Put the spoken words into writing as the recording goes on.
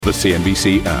The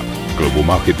CNBC app. Global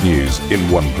market news in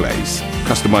one place.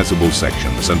 Customizable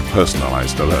sections and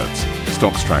personalized alerts.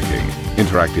 Stocks tracking,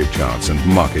 interactive charts and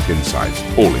market insights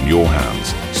all in your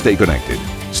hands. Stay connected.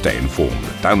 Stay informed.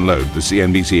 Download the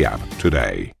CNBC app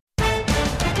today.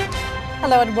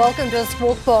 Hello and welcome to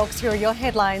Squawk Box. Here are your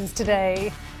headlines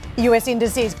today. US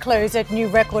indices closed at new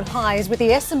record highs with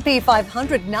the S&P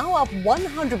 500 now up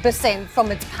 100%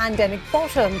 from its pandemic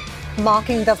bottom,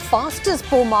 marking the fastest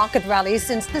bull market rally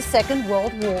since the Second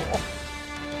World War.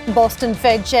 Boston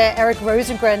Fed Chair Eric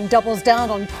Rosengren doubles down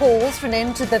on calls for an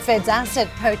end to the Fed's asset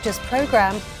purchase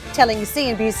program, telling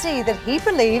CNBC that he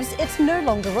believes it's no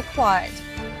longer required.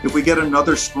 If we get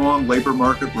another strong labor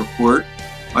market report,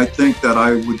 I think that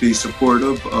I would be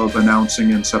supportive of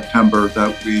announcing in September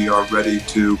that we are ready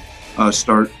to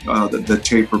start the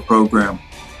taper program.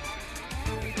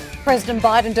 President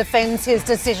Biden defends his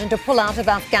decision to pull out of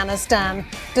Afghanistan,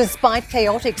 despite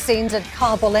chaotic scenes at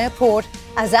Kabul airport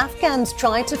as Afghans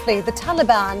try to flee the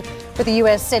Taliban, with the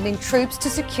US sending troops to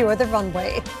secure the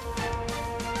runway.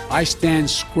 I stand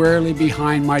squarely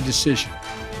behind my decision.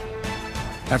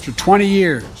 After 20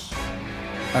 years,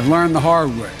 I've learned the hard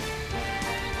way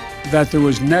that there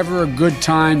was never a good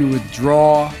time to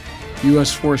withdraw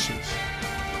U.S. forces.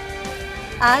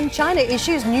 And China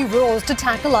issues new rules to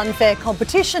tackle unfair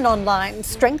competition online,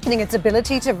 strengthening its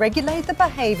ability to regulate the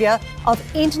behavior of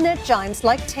internet giants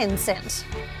like Tencent.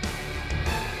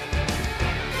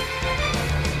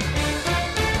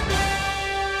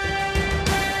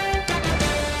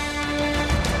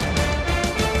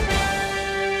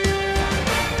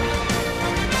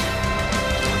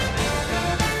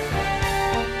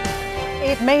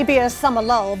 It may be a summer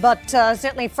lull, but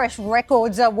certainly fresh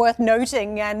records are worth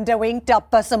noting, and we inked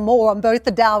up some more on both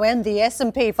the Dow and the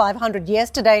S&P 500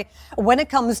 yesterday. When it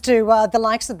comes to the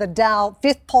likes of the Dow,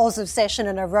 fifth positive session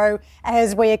in a row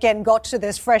as we again got to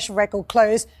this fresh record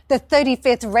close, the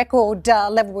 35th record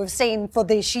level we've seen for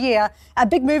this year.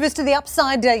 Big movers to the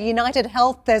upside, United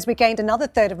Health, as we gained another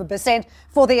 1/3%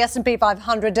 for the S&P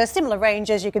 500, a similar range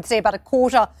as you can see, about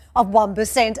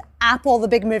 1/4%. Apple, the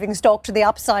big moving stock to the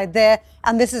upside there.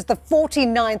 And this is the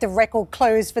 49th record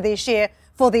close for this year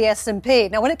for the S&P.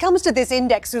 Now, when it comes to this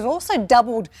index, it's also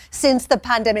doubled since the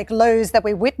pandemic lows that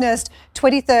we witnessed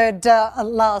 23rd of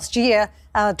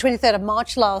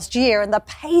March last year. And the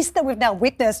pace that we've now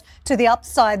witnessed to the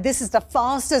upside, this is the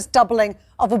fastest doubling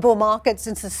of a bull market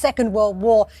since the Second World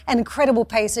War. An incredible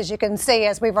pace, as you can see,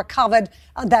 as we've recovered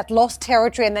that lost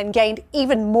territory and then gained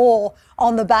even more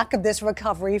on the back of this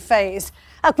recovery phase.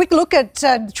 A quick look at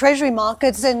Treasury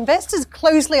markets. Investors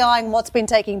closely eyeing what's been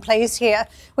taking place here.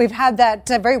 We've had that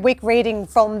very weak reading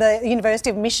from the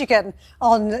University of Michigan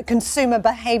on consumer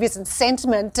behaviours and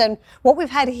sentiment. And what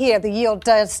we've had here, the yield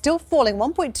still falling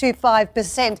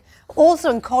 1.25%. Also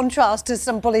in contrast to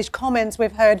some bullish comments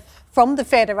we've heard from the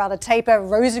Fed around a taper.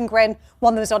 Rosengren,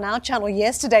 one that was on our channel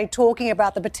yesterday, talking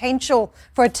about the potential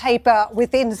for a taper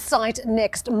within sight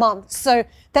next month. So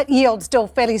that yield still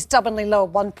fairly stubbornly low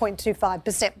at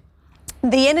 1.25%.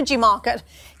 The energy market.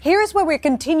 Here is where we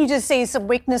continue to see some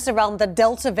weakness around the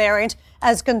Delta variant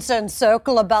as concerns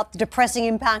circle about the depressing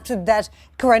impact that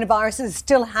coronavirus is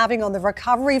still having on the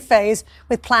recovery phase,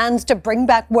 with plans to bring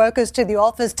back workers to the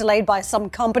office delayed by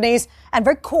some companies and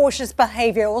very cautious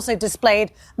behaviour also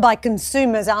displayed by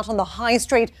consumers out on the high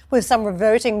street, with some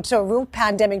reverting to a real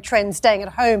pandemic trend, staying at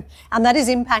home. And that is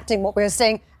impacting what we're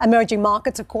seeing. Emerging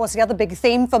markets, of course, the other big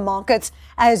theme for markets,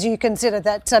 as you consider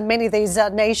that many of these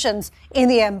nations in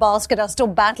the M basket are still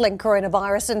battling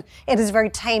coronavirus, and it is a very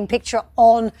tame picture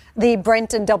on the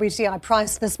Brent and WTI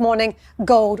price this morning.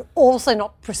 Gold also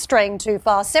not straying too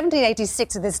far,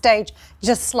 1786 at this stage,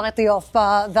 just slightly off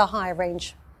the higher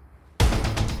range.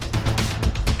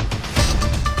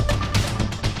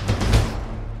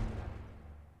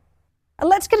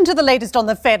 Let's get into the latest on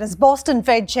the Fed, as Boston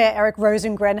Fed Chair Eric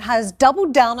Rosengren has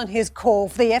doubled down on his call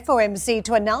for the FOMC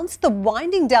to announce the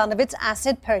winding down of its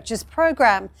asset purchase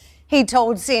program. He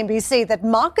told CNBC that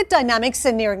market dynamics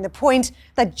are nearing the point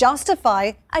that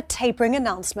justify a tapering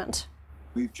announcement.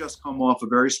 We've just come off a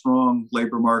very strong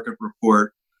labor market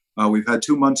report. We've had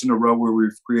 2 months in a row where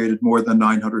we've created more than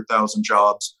 900,000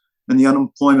 jobs, and the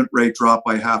unemployment rate dropped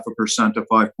by 0.5% to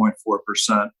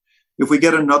 5.4%. If we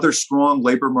get another strong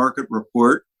labor market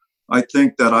report, I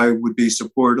think that I would be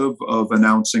supportive of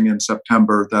announcing in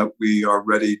September that we are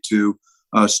ready to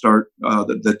start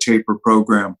the taper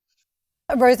program.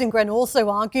 Rosengren also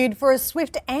argued for a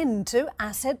swift end to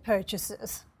asset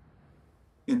purchases.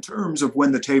 In terms of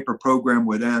when the taper program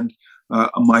would end,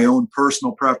 my own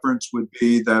personal preference would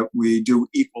be that we do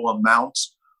equal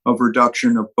amounts of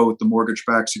reduction of both the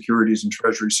mortgage-backed securities and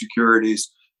Treasury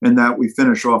securities and that we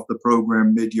finish off the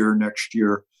program mid-year next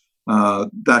year.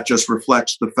 That just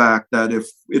reflects the fact that if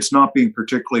it's not being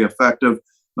particularly effective,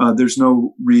 there's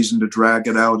no reason to drag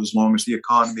it out as long as the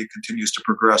economy continues to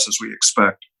progress as we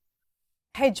expect.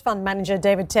 Hedge fund manager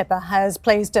David Tepper has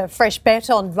placed a fresh bet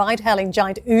on ride-hailing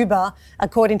giant Uber,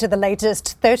 according to the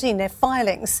latest 13F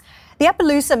filings. The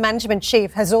Appaloosa management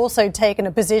chief has also taken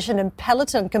a position in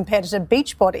Peloton competitor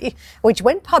Beachbody, which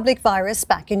went public via a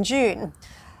SPAC in June.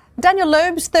 Daniel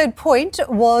Loeb's Third Point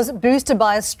was boosted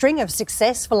by a string of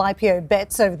successful IPO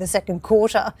bets over the second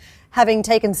quarter, having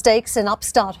taken stakes in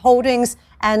Upstart Holdings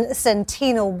and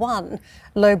Sentinel-1.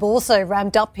 Loeb also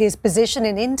ramped up his position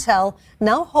in Intel,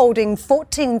 now holding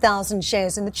 14,000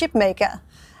 shares in the chipmaker.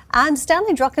 And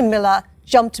Stanley Druckenmiller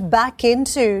jumped back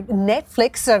into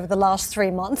Netflix over the last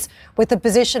 3 months with a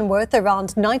position worth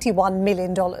around $91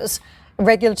 million.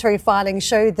 Regulatory filings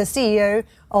showed the CEO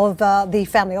of the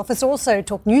family office also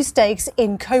took new stakes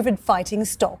in COVID-fighting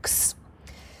stocks.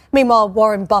 Meanwhile,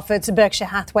 Warren Buffett's Berkshire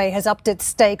Hathaway has upped its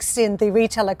stakes in the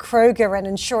retailer Kroger and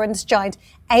insurance giant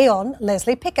Aon.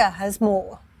 Leslie Picker has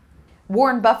more.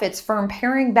 Warren Buffett's firm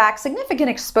paring back significant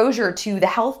exposure to the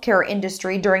healthcare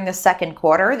industry during the second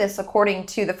quarter. This according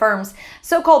to the firm's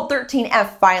so-called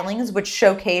 13F filings, which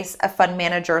showcase a fund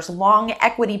manager's long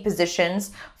equity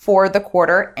positions for the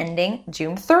quarter ending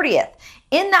June 30th.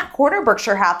 In that quarter,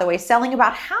 Berkshire Hathaway selling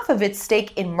about half of its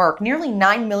stake in Merck, nearly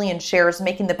 9 million shares,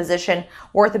 making the position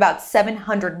worth about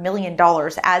 $700 million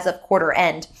as of quarter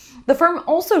end. The firm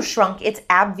also shrunk its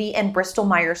AbbVie and Bristol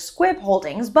Myers Squibb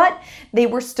holdings, but they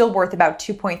were still worth about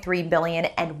 $2.3 billion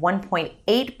and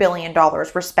 $1.8 billion,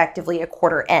 respectively, at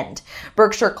quarter end.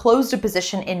 Berkshire closed a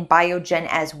position in Biogen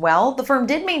as well. The firm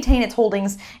did maintain its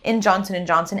holdings in Johnson &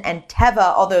 Johnson and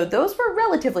Teva, although those were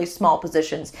relatively small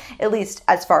positions, at least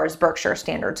as far as Berkshire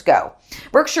standards go.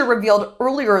 Berkshire revealed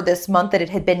earlier this month that it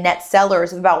had been net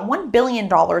sellers of about $1 billion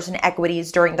in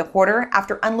equities during the quarter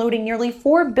after unloading nearly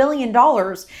 $4 billion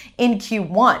in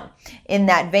Q1. In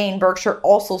that vein, Berkshire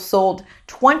also sold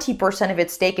 20% of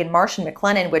its stake in Marsh &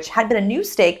 McLennan, which had been a new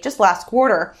stake just last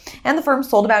quarter, and the firm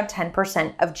sold about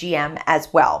 10% of GM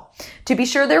as well. To be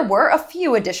sure, there were a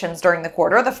few additions during the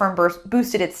quarter. The firm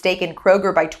boosted its stake in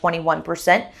Kroger by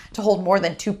 21% to hold more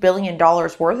than $2 billion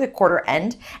worth at quarter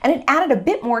end, and it added a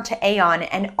bit more to Aon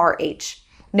and RH.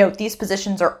 Note, these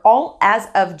positions are all as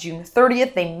of June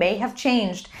 30th. They may have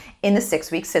changed in the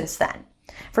 6 weeks since then.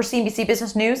 For CNBC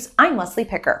Business News, I'm Leslie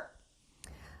Picker.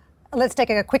 Let's take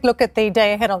a quick look at the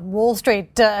day ahead on Wall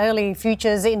Street. Early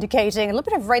futures indicating a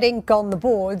little bit of red ink on the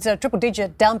boards. A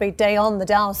triple-digit downbeat day on the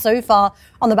Dow so far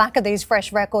on the back of these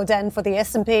fresh records, and for the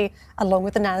S&P along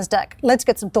with the Nasdaq. Let's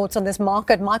get some thoughts on this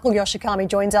market. Michael Yoshikami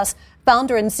joins us,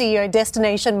 founder and CEO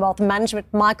Destination Wealth Management.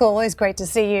 Michael, always great to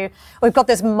see you. We've got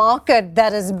this market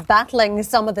that is battling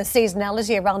some of the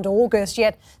seasonality around August,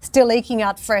 yet still eking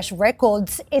out fresh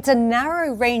records. It's a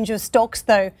narrow range of stocks,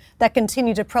 though, that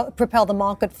continue to propel the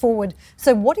market forward.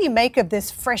 So what do you make of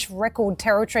this fresh record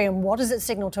territory, and what does it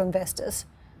signal to investors?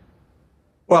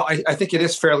 Well, I think it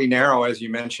is fairly narrow, as you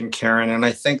mentioned, Karen, and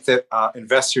I think that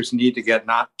investors need to get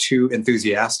not too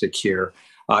enthusiastic here.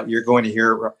 You're going to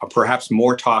hear perhaps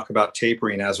more talk about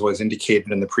tapering, as was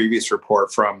indicated in the previous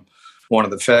report from one of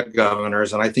the Fed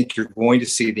governors, and I think you're going to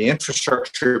see the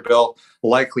infrastructure bill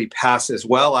likely pass, as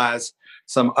well as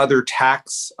some other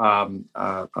tax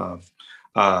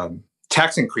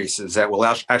increases that will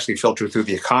actually filter through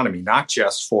the economy, not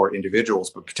just for individuals,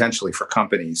 but potentially for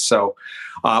companies. So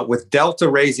with Delta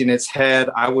raising its head,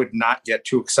 I would not get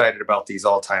too excited about these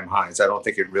all-time highs. I don't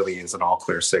think it really is an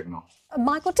all-clear signal.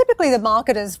 Michael, typically the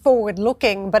market is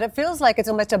forward-looking, but it feels like it's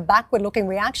almost a backward-looking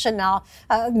reaction now.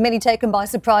 Many taken by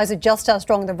surprise at just how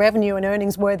strong the revenue and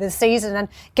earnings were this season and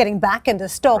getting back into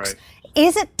stocks. Right.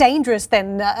 Is it dangerous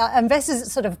then? Investors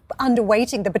sort of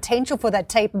underweighting the potential for that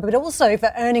taper, but also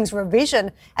for earnings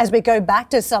revision as we go back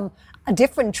to some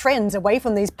different trends away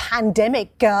from these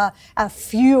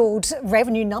pandemic-fueled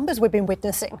revenue numbers we've been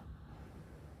witnessing?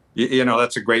 You know,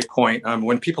 that's a great point.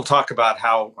 When people talk about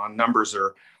how numbers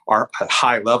are at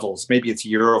high levels, maybe it's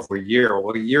year over year.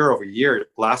 Well, year over year,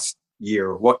 last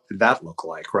year, what did that look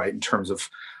like, right, in terms of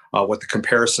what the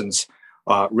comparisons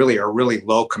really are really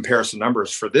low comparison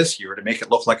numbers for this year to make it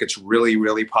look like it's really,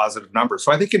 really positive numbers.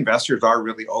 So I think investors are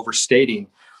really overstating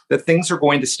that things are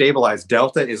going to stabilize.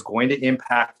 Delta is going to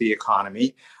impact the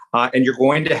economy, and you're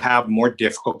going to have more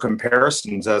difficult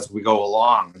comparisons as we go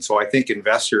along. And so I think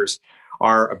investors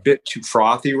are a bit too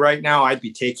frothy right now. I'd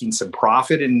be taking some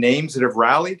profit in names that have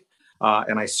rallied,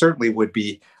 and I certainly would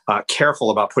be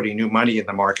careful about putting new money in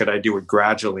the market. I do it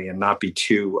gradually and not be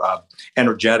too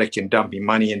energetic in dumping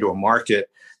money into a market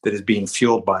that is being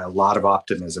fueled by a lot of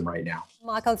optimism right now.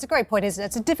 Michael, it's a great point, isn't it?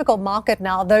 It's a difficult market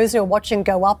now. Those who are watching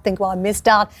go up think, well, I missed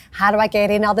out. How do I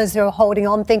get in? Others who are holding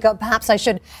on think, oh, perhaps I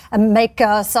should make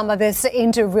some of this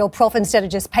into real profit instead of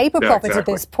just paper profits at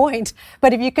this point.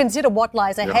 But if you consider what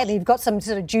lies ahead, and you've got some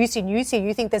sort of juicy news here,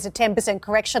 you think there's a 10%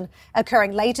 correction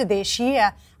occurring later this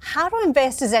year. How do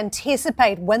investors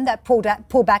anticipate when that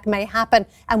pullback may happen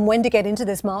and when to get into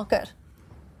this market?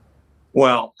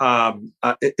 Well,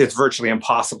 it's virtually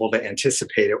impossible to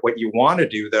anticipate it. What you want to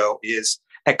do, though, is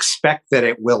expect that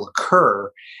it will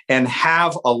occur and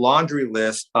have a laundry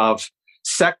list of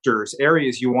sectors,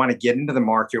 areas you want to get into the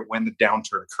market when the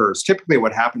downturn occurs. Typically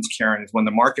what happens, Karen, is when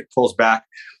the market pulls back,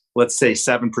 let's say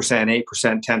 7%, 8%,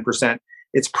 10%,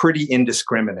 it's pretty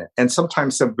indiscriminate. And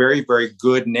sometimes some very, very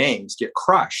good names get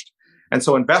crushed. And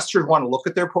so investors want to look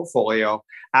at their portfolio,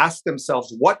 ask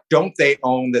themselves, what don't they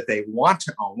own that they want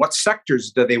to own? What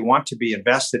sectors do they want to be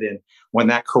invested in when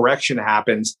that correction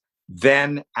happens?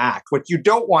 Then act. What you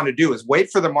don't want to do is wait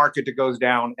for the market to go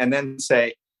down and then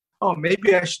say, oh,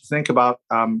 maybe I should think about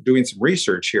doing some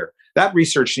research here. That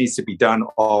research needs to be done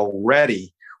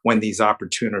already when these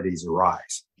opportunities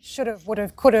arise. Should have, would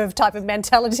have, could have type of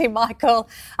mentality, Michael.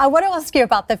 I want to ask you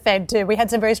about the Fed too. We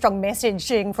had some very strong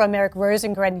messaging from Eric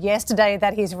Rosengren yesterday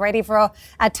that he's ready for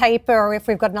a taper if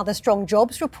we've got another strong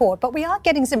jobs report. But we are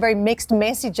getting some very mixed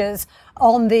messages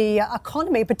on the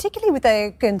economy, particularly with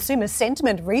the consumer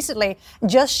sentiment recently,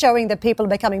 just showing that people are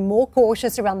becoming more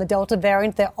cautious around the Delta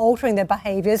variant. They're altering their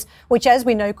behaviours, which, as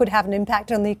we know, could have an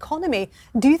impact on the economy.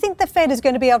 Do you think the Fed is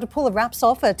going to be able to pull the wraps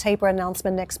off a taper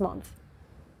announcement next month?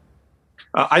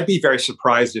 I'd be very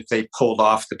surprised if they pulled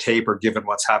off the taper, given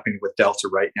what's happening with Delta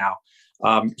right now.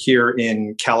 Here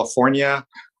in California,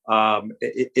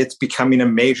 it's becoming a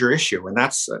major issue, and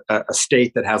that's a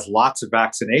state that has lots of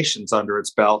vaccinations under its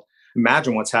belt.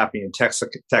 Imagine what's happening in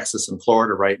Texas and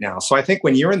Florida right now. So I think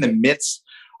when you're in the midst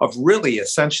of really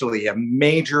essentially a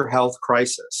major health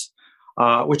crisis,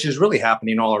 which is really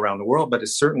happening all around the world, but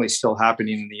is certainly still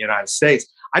happening in the United States,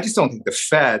 I just don't think the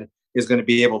Fed is going to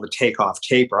be able to take off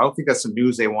taper. I don't think that's some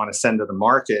news they want to send to the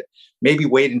market. Maybe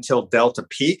wait until Delta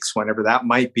peaks, whenever that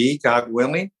might be, God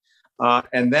willing,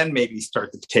 and then maybe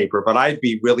start the taper. But I'd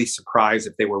be really surprised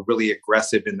if they were really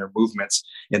aggressive in their movements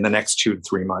in the next 2 to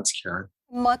 3 months, Karen.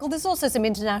 Michael, there's also some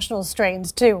international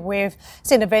strains too. We've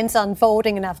seen events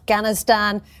unfolding in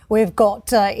Afghanistan. We've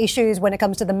got issues when it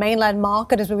comes to the mainland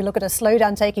market as we look at a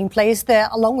slowdown taking place there,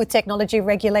 along with technology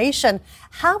regulation.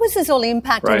 How is this all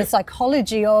impacting the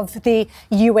psychology of the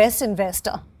US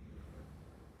investor?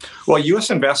 Well, US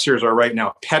investors are right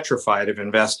now petrified of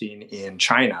investing in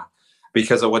China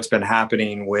because of what's been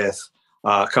happening with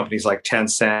companies like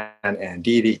Tencent and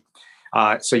Didi.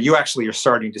 So you actually are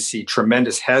starting to see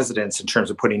tremendous hesitance in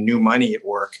terms of putting new money at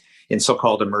work in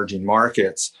so-called emerging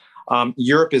markets.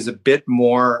 Europe is a bit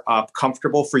more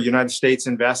comfortable for United States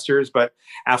investors, but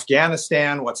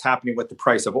Afghanistan, what's happening with the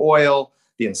price of oil,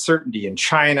 the uncertainty in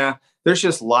China, there's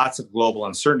just lots of global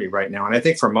uncertainty right now. And I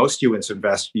think for most US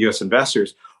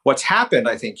investors, what's happened,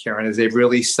 I think, Karen, is they've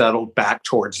really settled back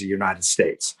towards the United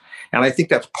States. And I think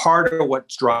that's part of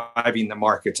what's driving the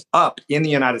markets up in the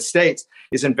United States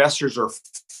is investors are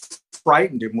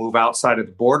frightened to move outside of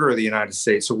the border of the United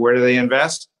States. So where do they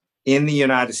invest? In the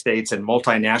United States and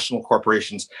multinational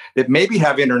corporations that maybe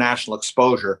have international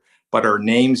exposure, but are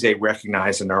names they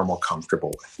recognize and are more comfortable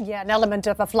with. Yeah, an element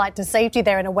of a flight to safety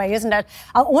there in a way, isn't it?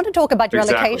 I want to talk about your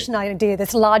allocation idea.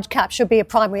 This large cap should be a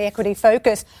primary equity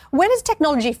focus. Where does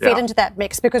technology fit into that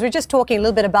mix? Because we're just talking a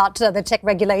little bit about the tech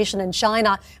regulation in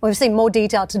China. We've seen more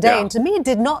detail today. And to me, it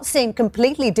did not seem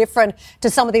completely different to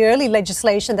some of the early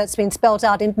legislation that's been spelled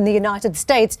out in the United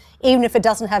States, even if it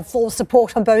doesn't have full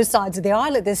support on both sides of the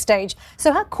aisle at this stage.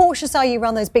 So how cautious are you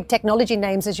around those big technology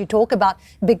names as you talk about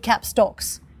big cap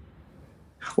stocks?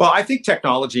 Well, I think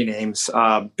technology names,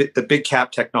 the big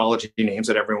cap technology names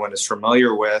that everyone is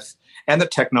familiar with, and the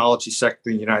technology sector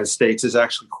in the United States is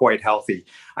actually quite healthy.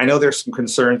 I know there's some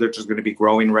concern that there's going to be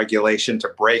growing regulation to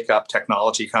break up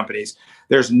technology companies.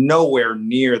 There's nowhere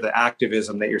near the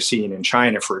activism that you're seeing in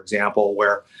China, for example,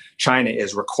 where China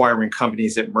is requiring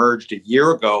companies that merged a year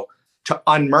ago to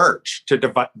unmerge,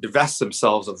 to divest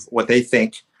themselves of what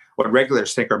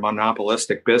regulators think are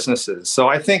monopolistic businesses. So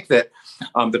I think that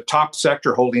the top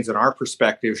sector holdings in our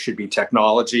perspective should be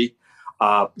technology,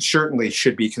 certainly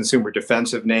should be consumer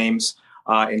defensive names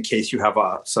in case you have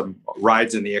some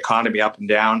rides in the economy up and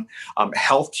down.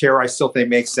 Healthcare, I still think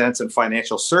makes sense, and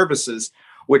financial services,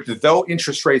 which though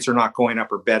interest rates are not going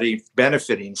up, are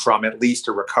benefiting from at least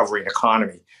a recovering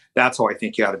economy. That's how I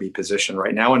think you ought to be positioned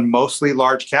right now, and mostly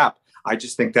large cap. I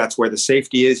just think that's where the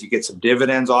safety is. You get some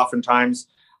dividends oftentimes.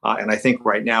 And I think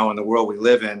right now in the world we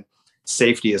live in,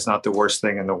 safety is not the worst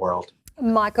thing in the world.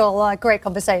 Michael, great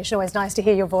conversation. Always nice to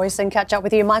hear your voice and catch up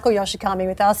with you. Michael Yoshikami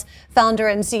with us, founder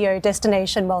and CEO,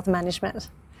 Destination Wealth Management.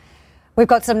 We've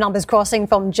got some numbers crossing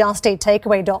from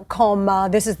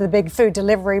JustEatTakeaway.com. This is the big food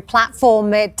delivery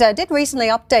platform. It did recently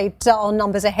update on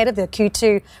numbers ahead of the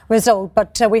Q2 result,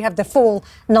 but we have the full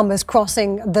numbers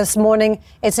crossing this morning.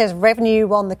 It says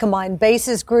revenue on the combined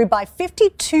basis grew by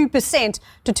 52%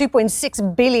 to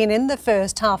 $2.6 billion in the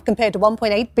first half compared to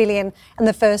 $1.8 billion in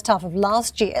the first half of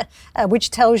last year,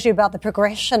 which tells you about the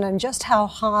progression and just how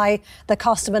high the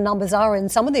customer numbers are in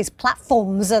some of these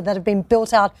platforms that have been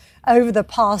built out over the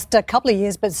past couple of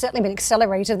years, but certainly been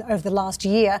accelerated over the last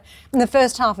year. In the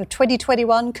first half of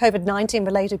 2021, COVID-19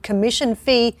 related commission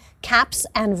fee caps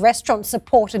and restaurant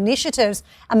support initiatives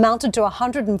amounted to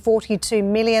 $142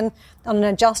 million on an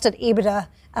adjusted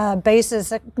EBITDA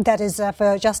basis. That is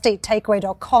for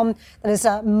JustEatTakeaway.com. That is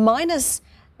minus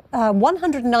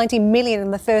 $190 million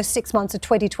in the first 6 months of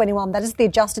 2021. That is the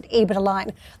adjusted EBITDA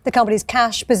line. The company's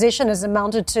cash position has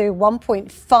amounted to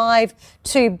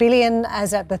 $1.52 billion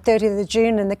as at the 30th of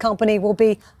June, and the company will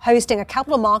be hosting a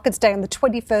Capital Markets Day on the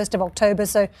 21st of October,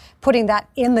 so putting that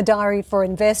in the diary for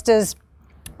investors.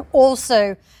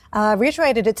 Also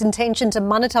reiterated its intention to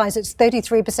monetize its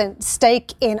 33%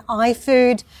 stake in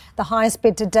iFood. The highest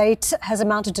bid to date has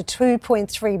amounted to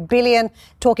 $2.3 billion,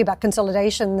 talking about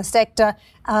consolidation in the sector.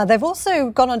 They've also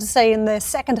gone on to say in the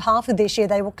second half of this year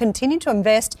they will continue to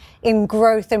invest in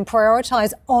growth and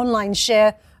prioritize online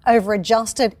share over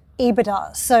adjusted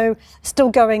EBITDA. So still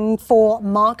going for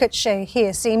market share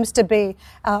here seems to be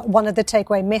one of the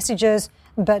takeaway messages.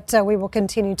 But we will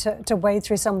continue to wade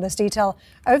through some of this detail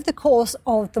over the course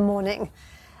of the morning.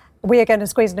 We are going to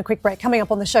squeeze in a quick break. Coming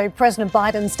up on the show, President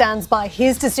Biden stands by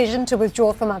his decision to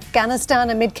withdraw from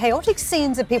Afghanistan amid chaotic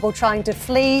scenes of people trying to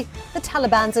flee the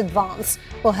Taliban's advance.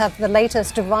 We'll have the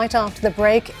latest right after the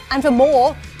break. And for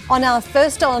more on our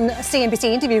first on CNBC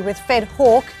interview with Fed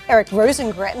hawk Eric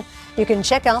Rosengren, you can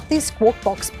check out the Squawk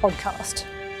Box podcast.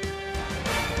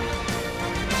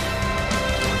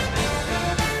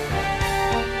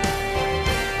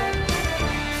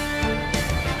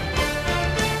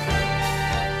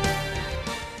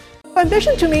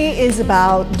 Ambition to me is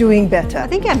about doing better. I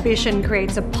think ambition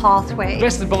creates a pathway. The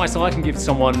best advice I can give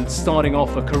someone starting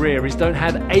off a career is don't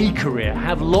have a career,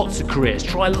 have lots of careers,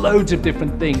 try loads of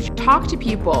different things. Talk to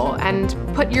people and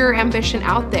put your ambition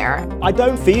out there. I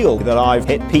don't feel that I've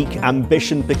hit peak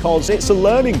ambition because it's a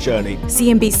learning journey.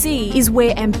 CNBC is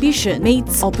where ambition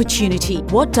meets opportunity.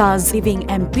 What does living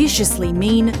ambitiously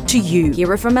mean to you?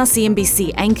 Hear it from our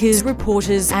CNBC anchors,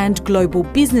 reporters, and global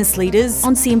business leaders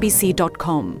on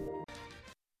CNBC.com.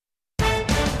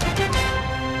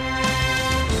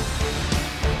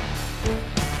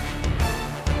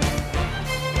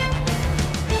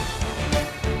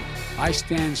 I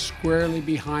stand squarely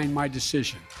behind my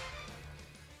decision.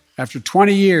 After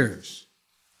 20 years,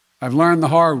 I've learned the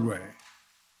hard way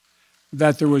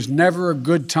that there was never a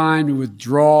good time to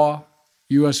withdraw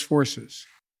U.S. forces.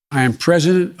 I am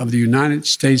President of the United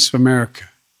States of America,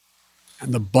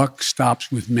 and the buck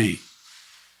stops with me.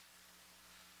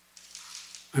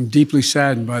 I'm deeply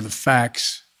saddened by the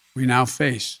facts we now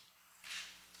face,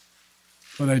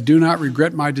 but I do not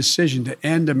regret my decision to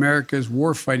end America's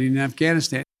war fighting in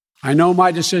Afghanistan. I know my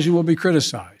decision will be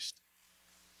criticized,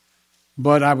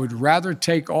 but I would rather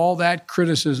take all that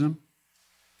criticism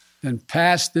than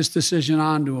pass this decision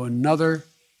on to another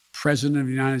president of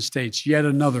the United States, yet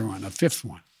another one, a fifth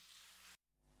one.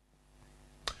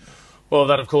 Well,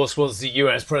 that, of course, was the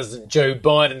US President Joe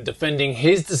Biden defending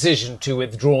his decision to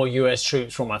withdraw US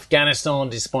troops from Afghanistan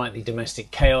despite the domestic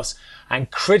chaos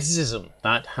and criticism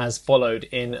that has followed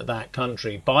in that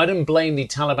country. Biden blamed the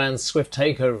Taliban's swift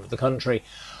takeover of the country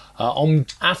on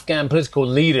Afghan political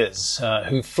leaders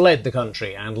who fled the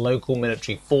country and local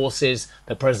military forces,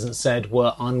 the president said,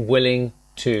 were unwilling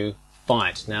to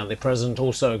fight. Now, the president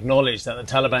also acknowledged that the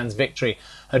Taliban's victory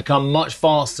had come much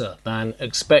faster than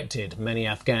expected. Many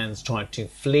Afghans tried to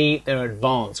flee their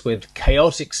advance with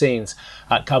chaotic scenes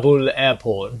at Kabul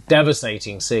airport,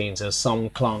 devastating scenes as some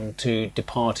clung to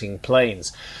departing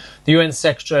planes. The UN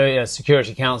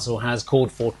Security Council has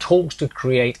called for talks to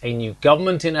create a new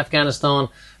government in Afghanistan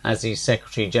as the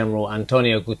Secretary General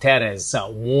Antonio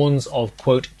Guterres warns of,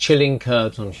 quote, chilling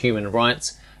curbs on human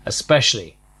rights,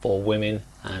 especially for women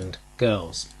and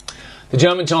girls. The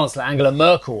German Chancellor Angela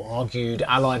Merkel argued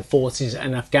Allied forces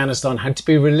in Afghanistan had to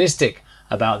be realistic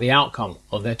about the outcome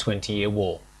of their 20-year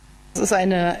war. Es ist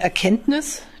eine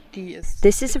Erkenntnis,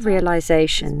 This is a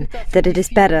realization that it is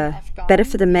better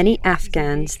for the many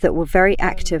Afghans that were very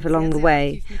active along the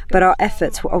way, but our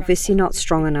efforts were obviously not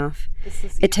strong enough.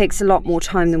 It takes a lot more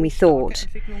time than we thought.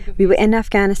 We were in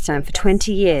Afghanistan for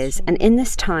 20 years, and in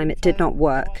this time it did not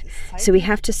work. So we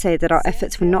have to say that our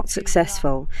efforts were not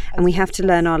successful, and we have to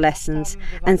learn our lessons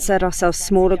and set ourselves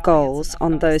smaller goals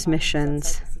on those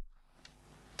missions.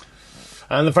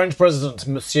 And the French President,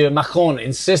 Monsieur Macron,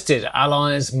 insisted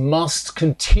allies must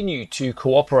continue to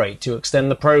cooperate to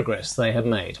extend the progress they have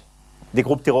made.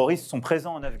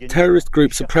 Terrorist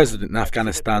groups are present in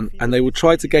Afghanistan and they will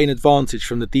try to gain advantage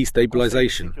from the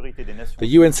destabilisation. The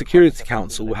UN Security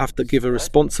Council will have to give a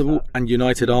responsible and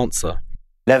united answer.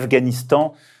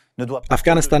 Afghanistan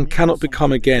cannot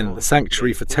become again the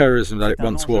sanctuary for terrorism that it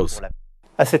once was.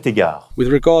 With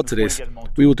regard to this,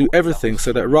 we will do everything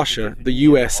so that Russia, the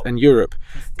US and Europe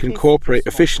can cooperate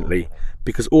efficiently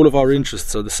because all of our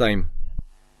interests are the same.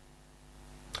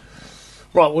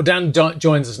 Right, well, Dan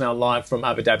joins us now live from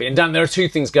Abu Dhabi. And Dan, there are two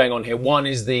things going on here. One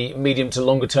is the medium to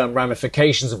longer term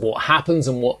ramifications of what happens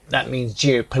and what that means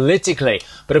geopolitically.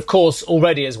 But of course,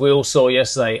 already, as we all saw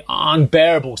yesterday,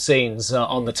 unbearable scenes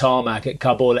on the tarmac at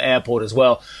Kabul airport as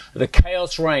well. The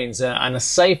chaos reigns and a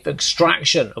safe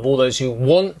extraction of all those who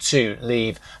want to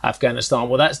leave Afghanistan.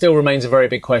 Well, that still remains a very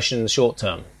big question in the short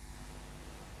term.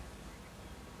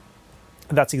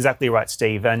 That's exactly right,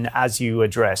 Steve. And as you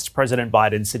addressed, President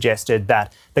Biden suggested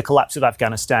that the collapse of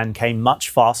Afghanistan came much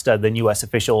faster than US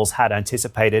officials had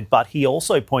anticipated. But he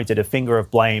also pointed a finger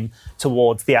of blame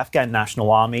towards the Afghan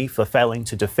National Army for failing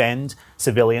to defend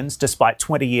civilians despite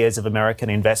 20 years of American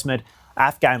investment,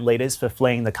 Afghan leaders for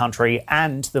fleeing the country,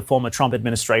 and the former Trump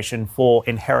administration for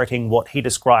inheriting what he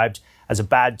described as a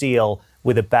bad deal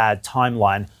with a bad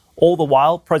timeline. All the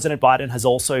while, President Biden has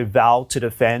also vowed to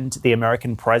defend the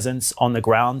American presence on the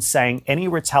ground, saying any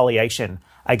retaliation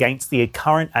against the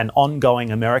current and ongoing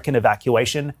American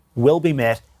evacuation will be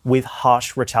met with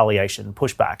harsh retaliation.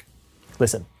 Pushback.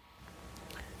 Listen.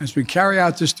 As we carry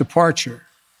out this departure,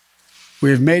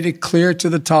 we have made it clear to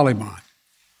the Taliban,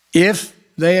 if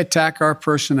they attack our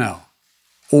personnel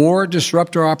or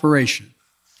disrupt our operation,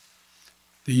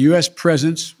 the U.S.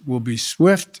 presence will be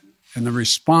swift and the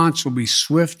response will be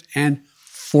swift and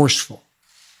forceful.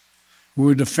 We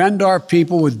will defend our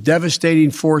people with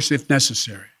devastating force if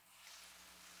necessary.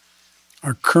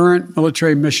 Our current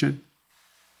military mission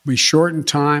will be short in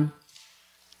time,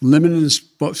 limited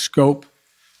in scope,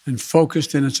 and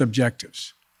focused in its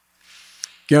objectives.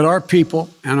 Get our people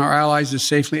and our allies as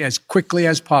safely as quickly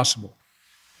as possible.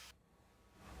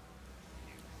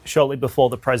 Shortly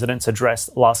before the president's address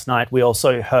last night, we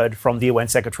also heard from the UN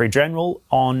Secretary General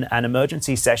on an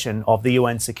emergency session of the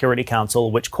UN Security Council,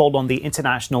 which called on the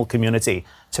international community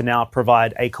to now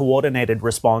provide a coordinated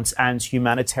response and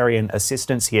humanitarian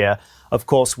assistance here. Of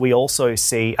course, we also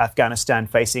see Afghanistan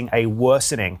facing a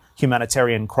worsening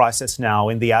humanitarian crisis now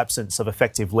in the absence of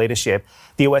effective leadership.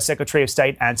 The US Secretary of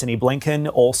State Antony Blinken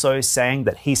also saying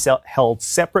that he held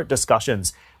separate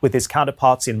discussions with his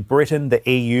counterparts in Britain, the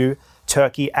EU,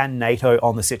 Turkey and NATO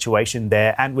on the situation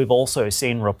there. And we've also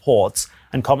seen reports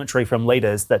and commentary from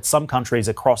leaders that some countries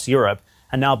across Europe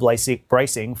are now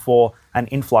bracing for an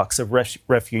influx of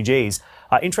refugees.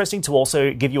 Interesting to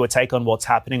also give you a take on what's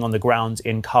happening on the ground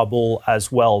in Kabul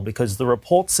as well, because the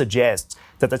report suggests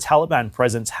that the Taliban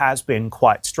presence has been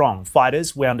quite strong.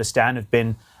 Fighters, we understand, have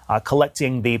been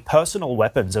collecting the personal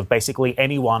weapons of basically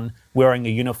anyone wearing a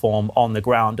uniform on the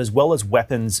ground, as well as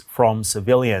weapons from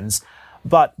civilians.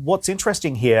 But what's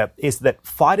interesting here is that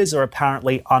fighters are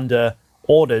apparently under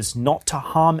orders not to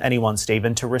harm anyone,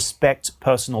 Stephen, to respect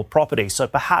personal property. So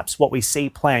perhaps what we see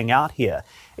playing out here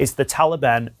is the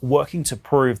Taliban working to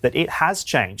prove that it has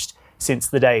changed since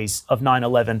the days of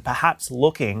 9/11, perhaps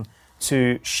looking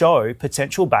to show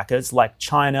potential backers like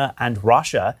China and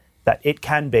Russia that it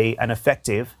can be an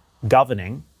effective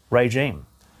governing regime.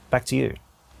 Back to you.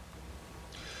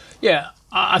 Yeah.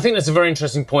 I think that's a very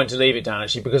interesting point to leave it down,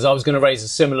 actually, because I was going to raise a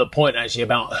similar point, actually,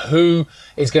 about who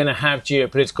is going to have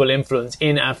geopolitical influence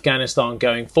in Afghanistan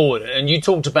going forward. And you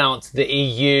talked about the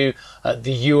EU,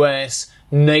 the US,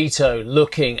 NATO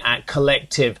looking at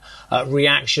collective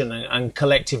reaction and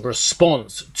collective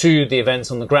response to the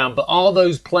events on the ground. But are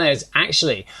those players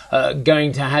actually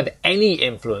going to have any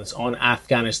influence on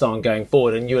Afghanistan going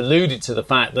forward? And you alluded to the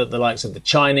fact that the likes of the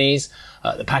Chinese,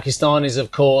 the Pakistanis,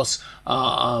 of course,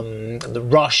 the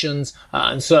Russians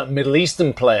and certain Middle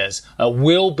Eastern players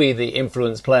will be the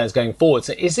influence players going forward.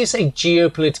 So is this a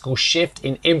geopolitical shift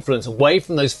in influence away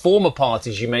from those former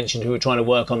parties you mentioned who are trying to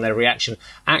work on their reaction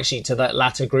actually to that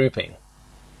latter grouping?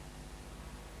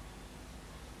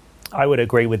 I would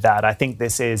agree with that. I think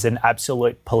this is an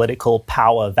absolute political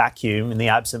power vacuum in the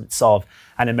absence of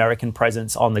an American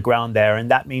presence on the ground there. And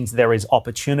that means there is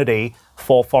opportunity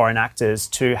for foreign actors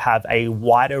to have a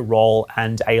wider role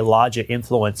and a larger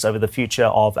influence over the future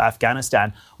of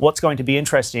Afghanistan. What's going to be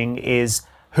interesting is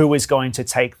who is going to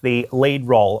take the lead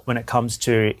role when it comes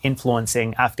to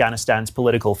influencing Afghanistan's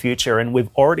political future. And we've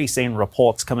already seen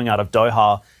reports coming out of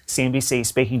Doha, CNBC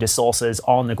speaking to sources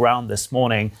on the ground this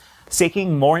morning,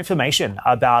 seeking more information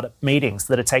about meetings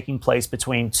that are taking place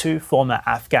between two former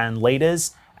Afghan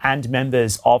leaders and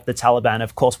members of the Taliban.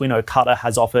 Of course, we know Qatar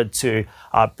has offered to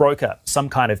broker some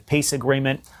kind of peace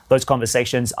agreement. Those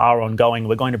conversations are ongoing.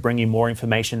 We're going to bring you more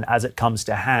information as it comes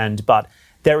to hand. But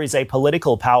there is a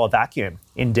political power vacuum,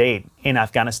 indeed, in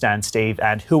Afghanistan, Steve,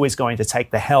 and who is going to take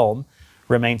the helm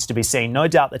remains to be seen. No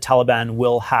doubt the Taliban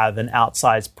will have an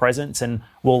outsized presence and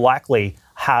will likely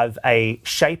have a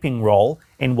shaping role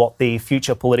in what the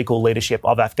future political leadership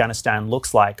of Afghanistan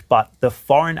looks like. But the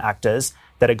foreign actors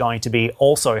that are going to be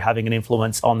also having an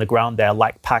influence on the ground there,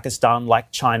 like Pakistan,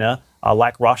 like China,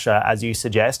 like Russia, as you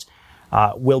suggest,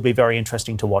 will be very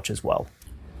interesting to watch as well.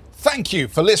 Thank you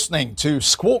for listening to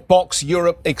Squawk Box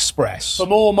Europe Express. For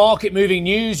more market-moving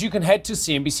news, you can head to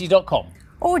CNBC.com.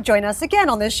 Or join us again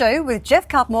on the show with Jeff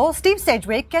Cutmore, Steve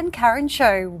Sedgwick and Karen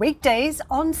Cho, weekdays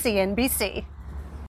on CNBC.